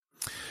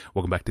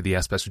Welcome back to the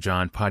Ask Pastor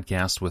John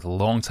podcast with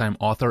longtime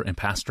author and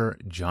pastor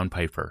John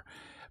Piper.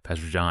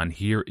 Pastor John,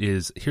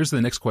 here's the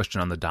next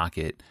question on the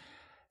docket.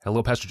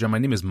 Hello, Pastor John. My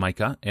name is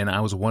Micah, and I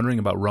was wondering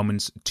about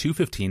Romans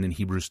 2:15 and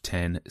Hebrews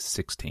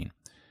 10:16.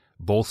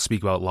 Both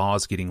speak about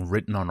laws getting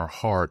written on our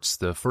hearts.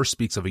 The first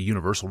speaks of a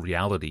universal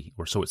reality,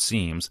 or so it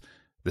seems.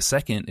 The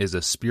second is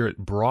a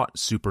Spirit-brought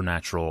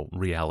supernatural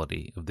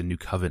reality of the new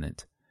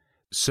covenant.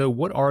 So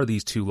what are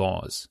these two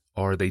laws?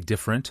 Are they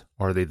different?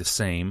 Are they the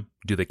same?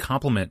 Do they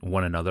complement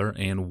one another?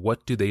 And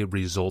what do they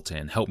result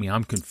in? Help me,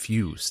 I'm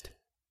confused.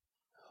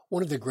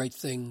 One of the great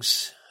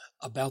things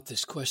about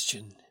this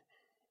question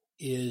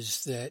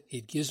is that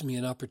it gives me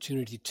an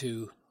opportunity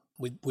to,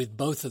 with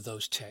both of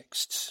those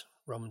texts,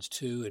 Romans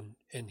 2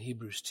 and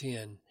Hebrews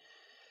 10,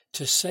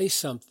 to say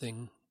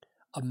something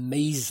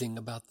amazing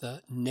about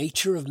the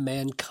nature of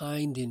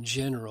mankind in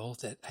general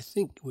that I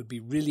think would be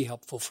really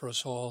helpful for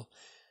us all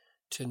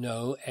to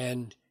know,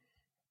 and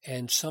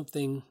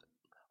something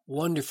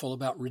wonderful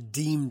about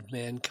redeemed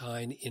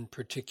mankind in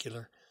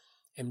particular.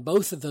 And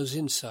both of those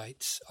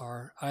insights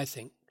are, I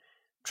think,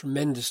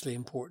 tremendously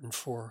important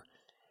for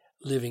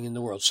living in the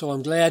world. So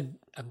I'm glad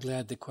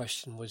the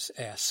question was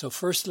asked. So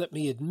first, let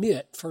me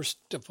admit, first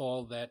of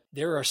all, that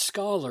there are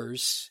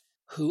scholars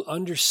who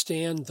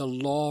understand the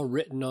law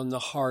written on the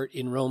heart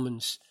in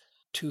Romans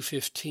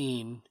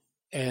 2:15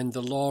 and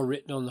the law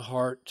written on the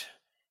heart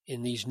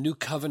in these new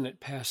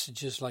covenant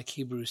passages like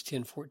Hebrews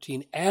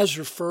 10:14 as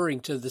referring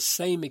to the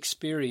same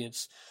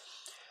experience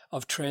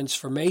of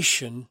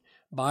transformation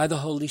by the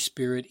Holy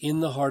Spirit in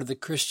the heart of the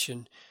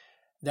Christian.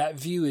 That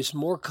view is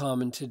more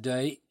common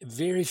today.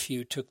 Very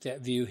few took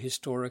that view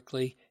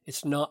historically.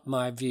 It's not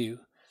my view.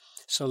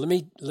 So let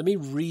me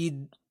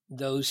read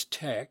those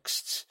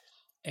texts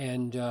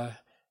and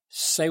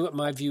say what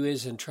my view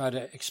is and try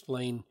to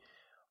explain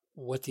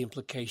what the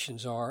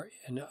implications are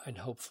and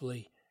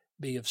hopefully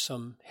be of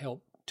some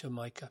help to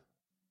Micah.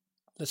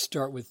 Let's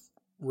start with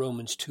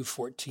Romans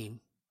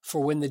 2:14.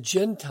 For when the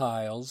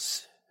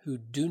Gentiles who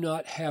do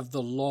not have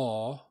the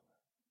law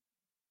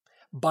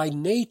by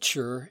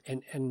nature,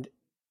 and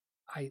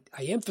I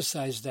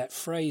emphasize that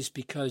phrase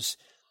because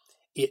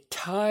it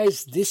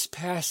ties this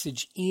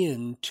passage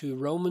in to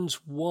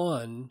Romans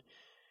 1,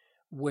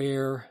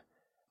 where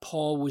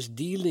Paul was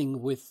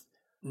dealing with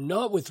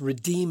not with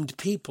redeemed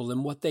people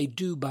and what they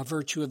do by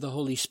virtue of the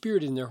Holy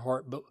Spirit in their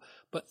heart,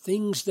 but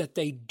things that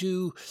they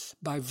do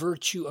by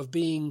virtue of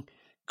being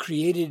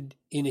created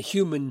in a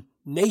human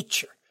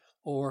nature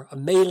or a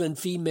male and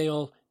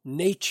female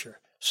nature.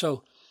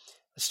 So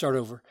let's start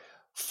over.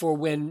 For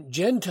when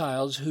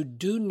Gentiles who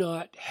do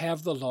not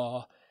have the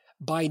law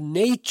by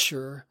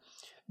nature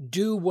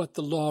do what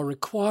the law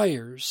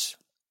requires,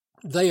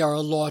 they are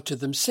a law to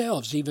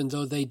themselves, even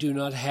though they do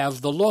not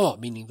have the law,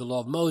 meaning the law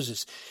of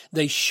Moses.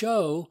 They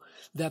show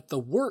that the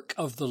work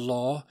of the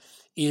law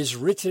is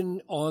written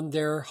on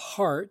their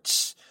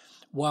hearts,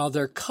 while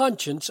their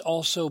conscience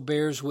also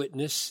bears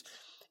witness,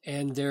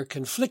 and their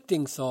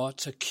conflicting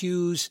thoughts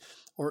accuse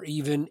or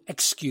even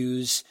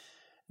excuse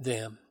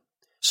them.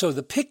 So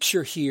the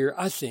picture here,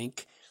 I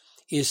think,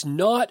 is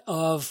not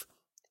of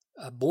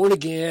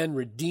born-again,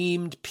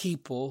 redeemed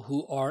people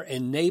who are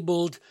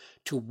enabled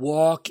to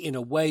walk in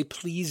a way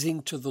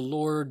pleasing to the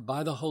Lord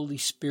by the Holy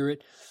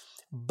Spirit,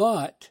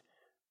 but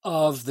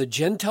of the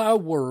Gentile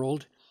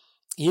world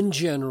in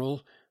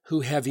general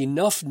who have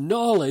enough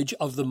knowledge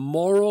of the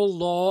moral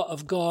law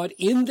of God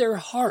in their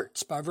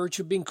hearts by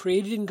virtue of being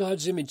created in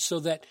God's image so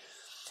that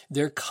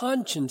their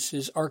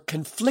consciences are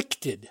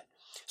conflicted,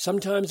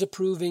 sometimes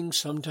approving,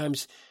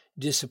 sometimes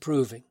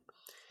disapproving.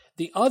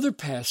 The other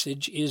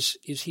passage is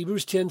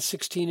Hebrews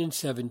 10:16 and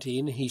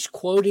 17. He's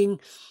quoting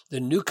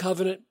the new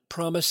covenant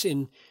promise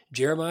in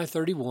Jeremiah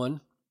 31.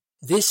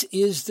 This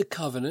is the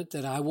covenant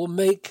that I will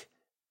make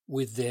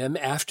with them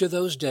after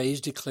those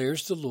days,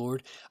 declares the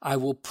Lord. I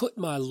will put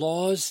my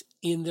laws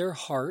in their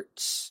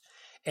hearts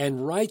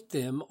and write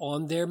them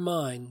on their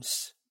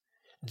minds.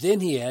 Then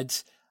he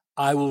adds,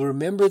 I will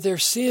remember their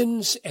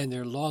sins and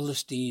their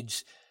lawless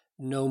deeds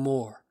no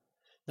more.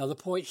 Now the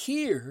point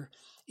here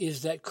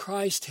is that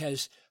Christ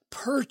has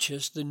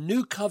purchased the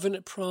new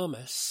covenant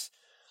promise,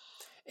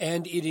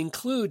 and it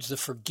includes the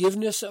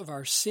forgiveness of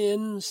our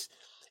sins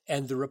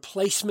and the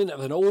replacement of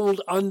an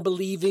old,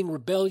 unbelieving,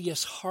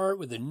 rebellious heart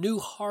with a new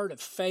heart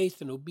of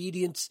faith and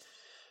obedience.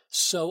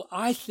 So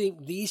I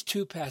think these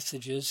two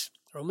passages,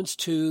 Romans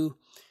 2,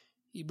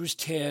 Hebrews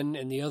 10,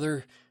 and the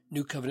other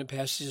new covenant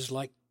passages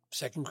like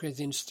 2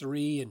 Corinthians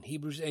 3 and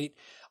Hebrews 8,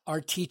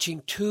 are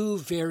teaching two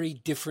very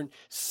different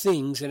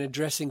things and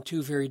addressing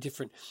two very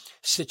different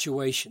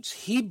situations.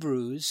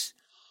 Hebrews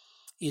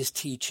is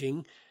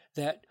teaching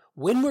that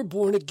when we're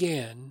born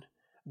again,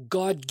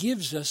 God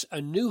gives us a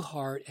new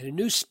heart and a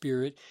new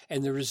spirit,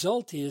 and the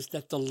result is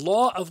that the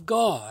law of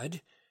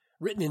God,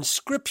 written in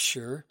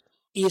Scripture,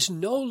 is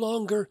no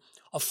longer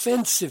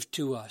offensive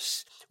to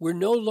us. We're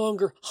no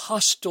longer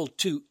hostile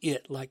to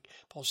it, like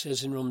Paul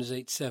says in Romans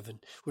 8:7.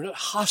 We're not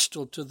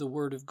hostile to the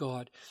Word of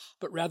God,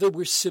 but rather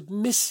we're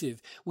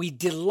submissive. We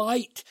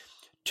delight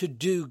to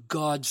do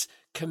God's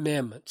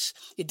commandments.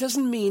 It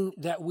doesn't mean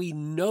that we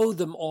know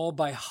them all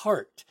by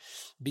heart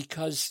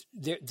because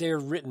they're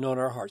written on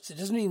our hearts. It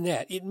doesn't mean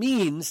that. It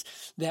means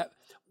that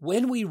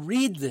when we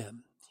read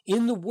them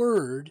in the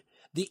Word,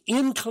 the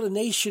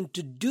inclination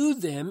to do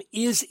them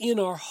is in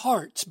our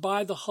hearts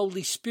by the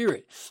Holy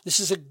Spirit. This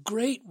is a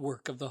great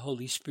work of the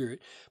Holy Spirit,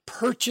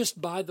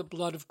 purchased by the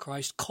blood of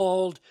Christ,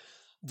 called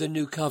the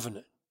New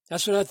Covenant.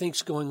 That's what I think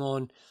is going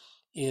on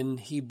in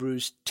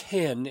Hebrews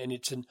 10, and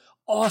it's an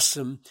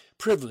awesome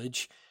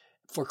privilege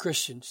for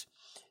Christians.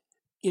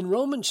 In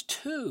Romans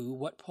 2,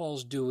 what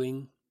Paul's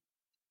doing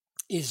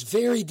is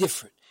very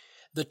different.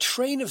 The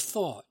train of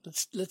thought,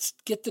 let's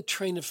get the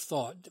train of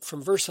thought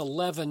from verse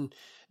 11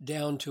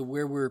 down to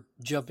where we're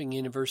jumping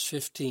in verse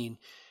 15.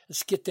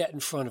 Let's get that in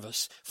front of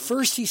us.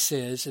 First he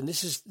says, and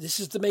this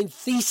is the main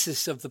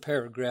thesis of the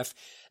paragraph,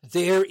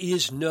 there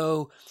is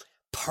no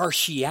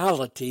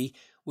partiality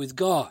with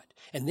God.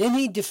 And then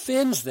he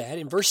defends that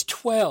in verse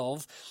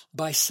 12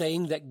 by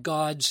saying that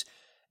God's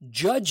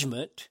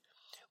judgment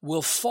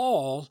will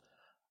fall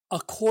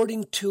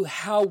according to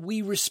how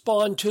we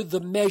respond to the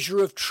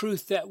measure of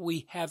truth that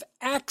we have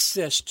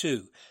access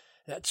to.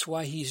 That's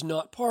why he's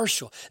not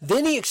partial.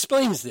 Then he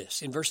explains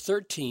this in verse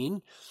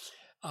 13,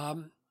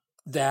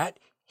 that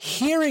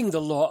hearing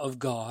the law of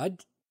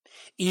God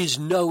is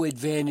no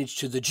advantage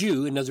to the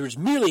Jew. In other words,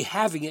 merely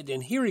having it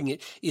and hearing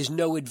it is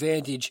no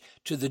advantage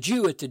to the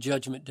Jew at the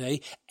judgment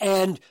day,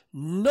 and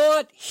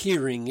not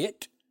hearing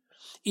it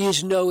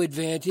is no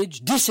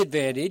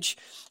disadvantage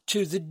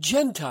to the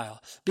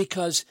Gentile,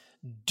 because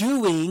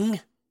doing,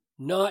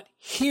 not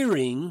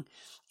hearing,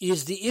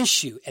 is the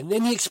issue. And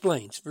then he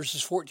explains,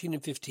 verses 14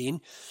 and 15,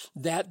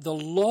 that the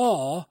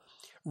law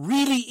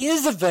really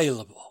is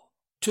available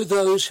to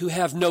those who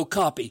have no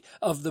copy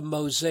of the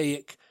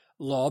Mosaic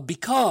law,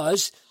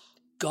 because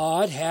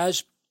God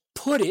has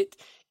put it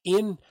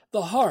in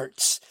the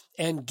hearts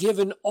and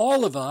given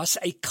all of us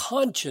a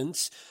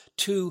conscience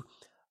to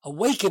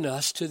awaken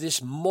us to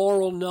this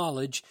moral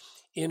knowledge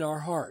in our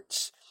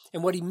hearts.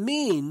 And what he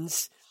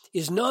means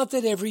is not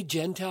that every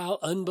Gentile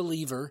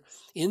unbeliever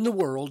in the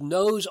world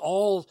knows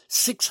all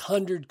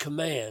 600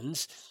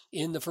 commands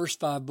in the first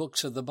 5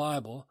 books of the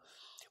Bible.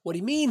 What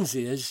he means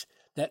is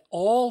that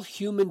all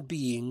human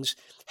beings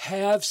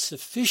have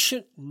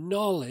sufficient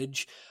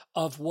knowledge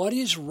of what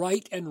is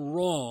right and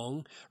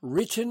wrong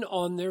written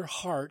on their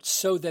hearts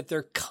so that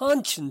their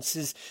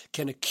consciences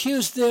can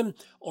accuse them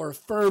or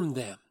affirm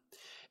them.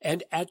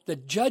 And at the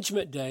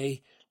judgment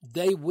day,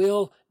 they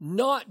will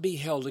not be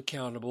held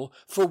accountable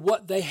for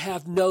what they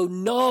have no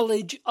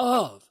knowledge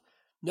of,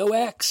 no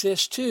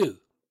access to.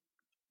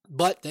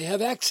 But they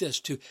have access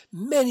to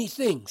many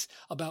things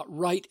about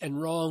right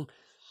and wrong.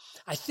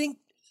 I think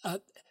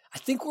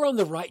we're on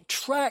the right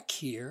track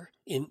here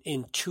in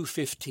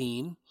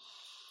 2:15,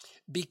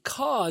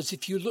 because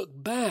if you look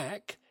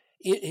back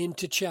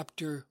into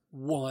chapter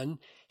 1,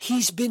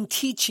 he's been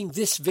teaching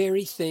this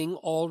very thing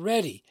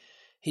already.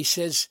 He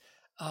says,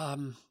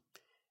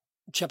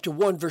 chapter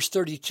 1, verse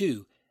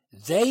 32,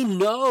 they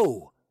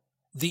know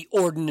the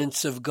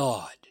ordinance of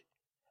God,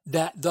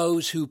 that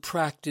those who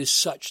practice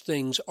such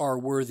things are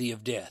worthy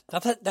of death. Now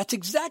that's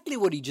exactly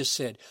what he just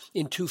said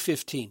in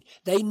 2:15.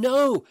 They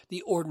know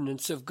the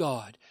ordinance of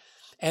God.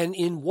 And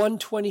in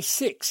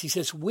 1:26, he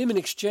says, women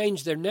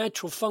exchange their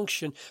natural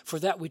function for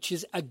that which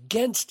is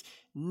against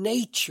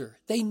nature.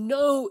 They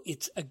know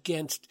it's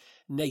against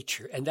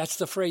nature. And that's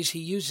the phrase he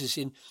uses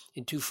in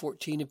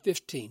 2:14 and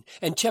 15.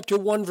 And chapter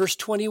 1, verse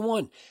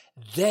 21,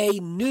 they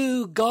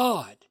knew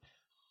God.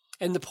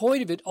 And the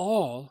point of it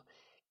all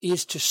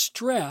is to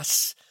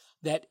stress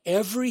that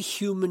every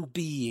human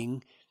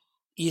being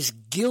is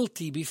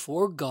guilty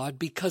before God,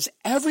 because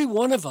every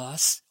one of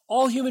us,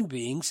 all human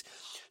beings,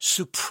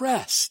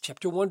 suppress,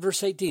 chapter 1,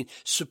 verse 18,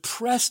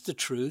 suppress the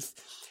truth,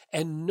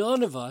 and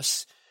none of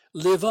us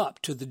live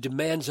up to the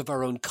demands of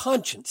our own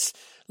conscience,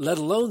 let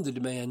alone the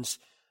demands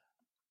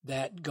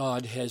that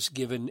God has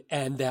given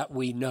and that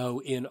we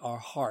know in our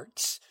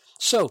hearts.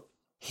 So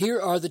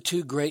here are the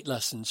 2 great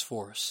lessons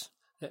for us.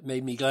 That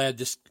made me glad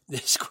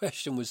this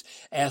question was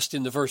asked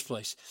in the first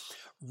place.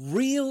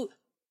 Real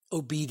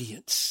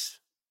obedience,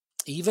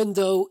 even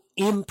though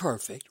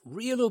imperfect,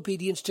 real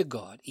obedience to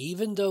God,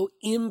 even though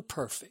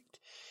imperfect,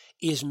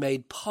 is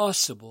made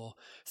possible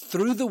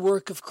through the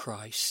work of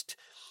Christ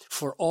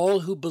for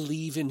all who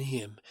believe in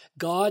him.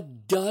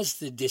 God does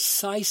the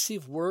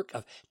decisive work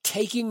of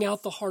taking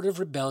out the heart of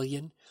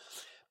rebellion,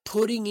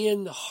 putting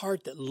in the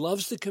heart that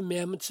loves the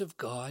commandments of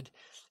God,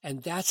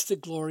 and that's the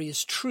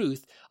glorious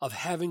truth of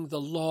having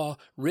the law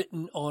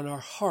written on our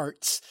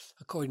hearts,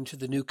 according to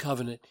the new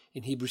covenant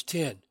in Hebrews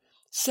 10.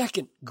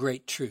 Second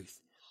great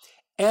truth,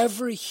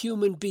 every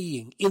human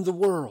being in the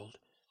world,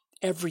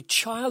 every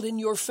child in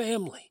your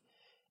family,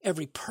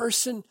 every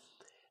person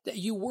that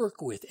you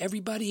work with,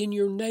 everybody in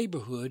your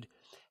neighborhood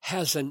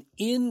has an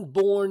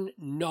inborn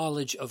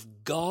knowledge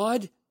of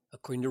God,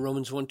 according to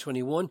Romans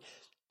 1:21,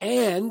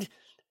 and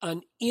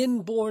an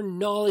inborn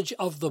knowledge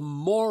of the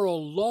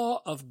moral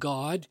law of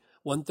God,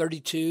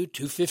 132,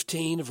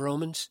 2:15 of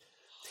Romans.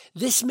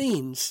 This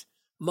means,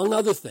 among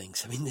other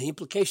things. I mean, the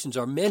implications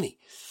are many.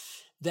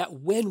 That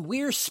when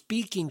we're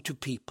speaking to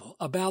people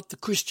about the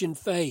Christian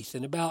faith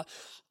and about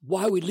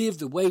why we live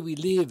the way we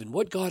live and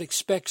what God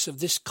expects of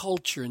this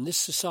culture and this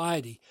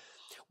society,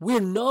 we're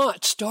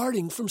not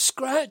starting from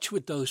scratch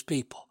with those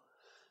people.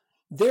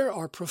 There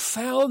are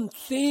profound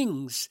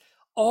things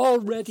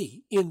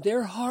already in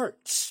their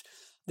hearts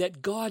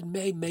that God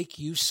may make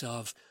use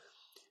of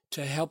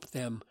to help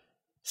them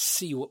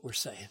see what we're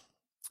saying.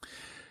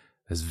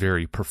 That's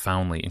very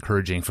profoundly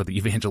encouraging for the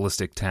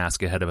evangelistic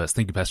task ahead of us.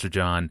 Thank you, Pastor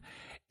John.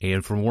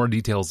 And for more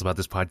details about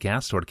this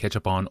podcast, or to catch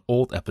up on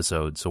old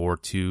episodes, or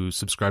to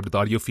subscribe to the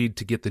audio feed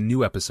to get the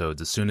new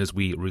episodes as soon as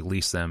we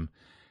release them,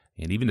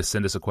 and even to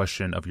send us a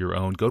question of your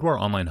own, go to our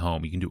online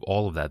home. You can do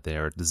all of that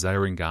there at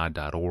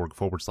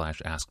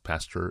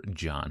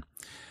desiringgod.org/askpastorjohn.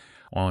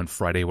 On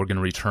Friday, we're going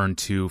to return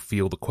to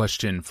field a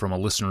question from a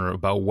listener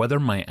about whether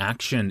my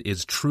action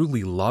is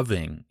truly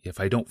loving if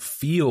I don't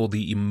feel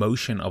the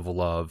emotion of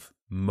love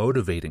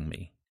motivating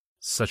me.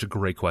 Such a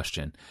great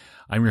question.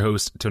 I'm your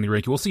host, Tony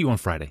Reinke. We'll see you on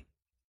Friday.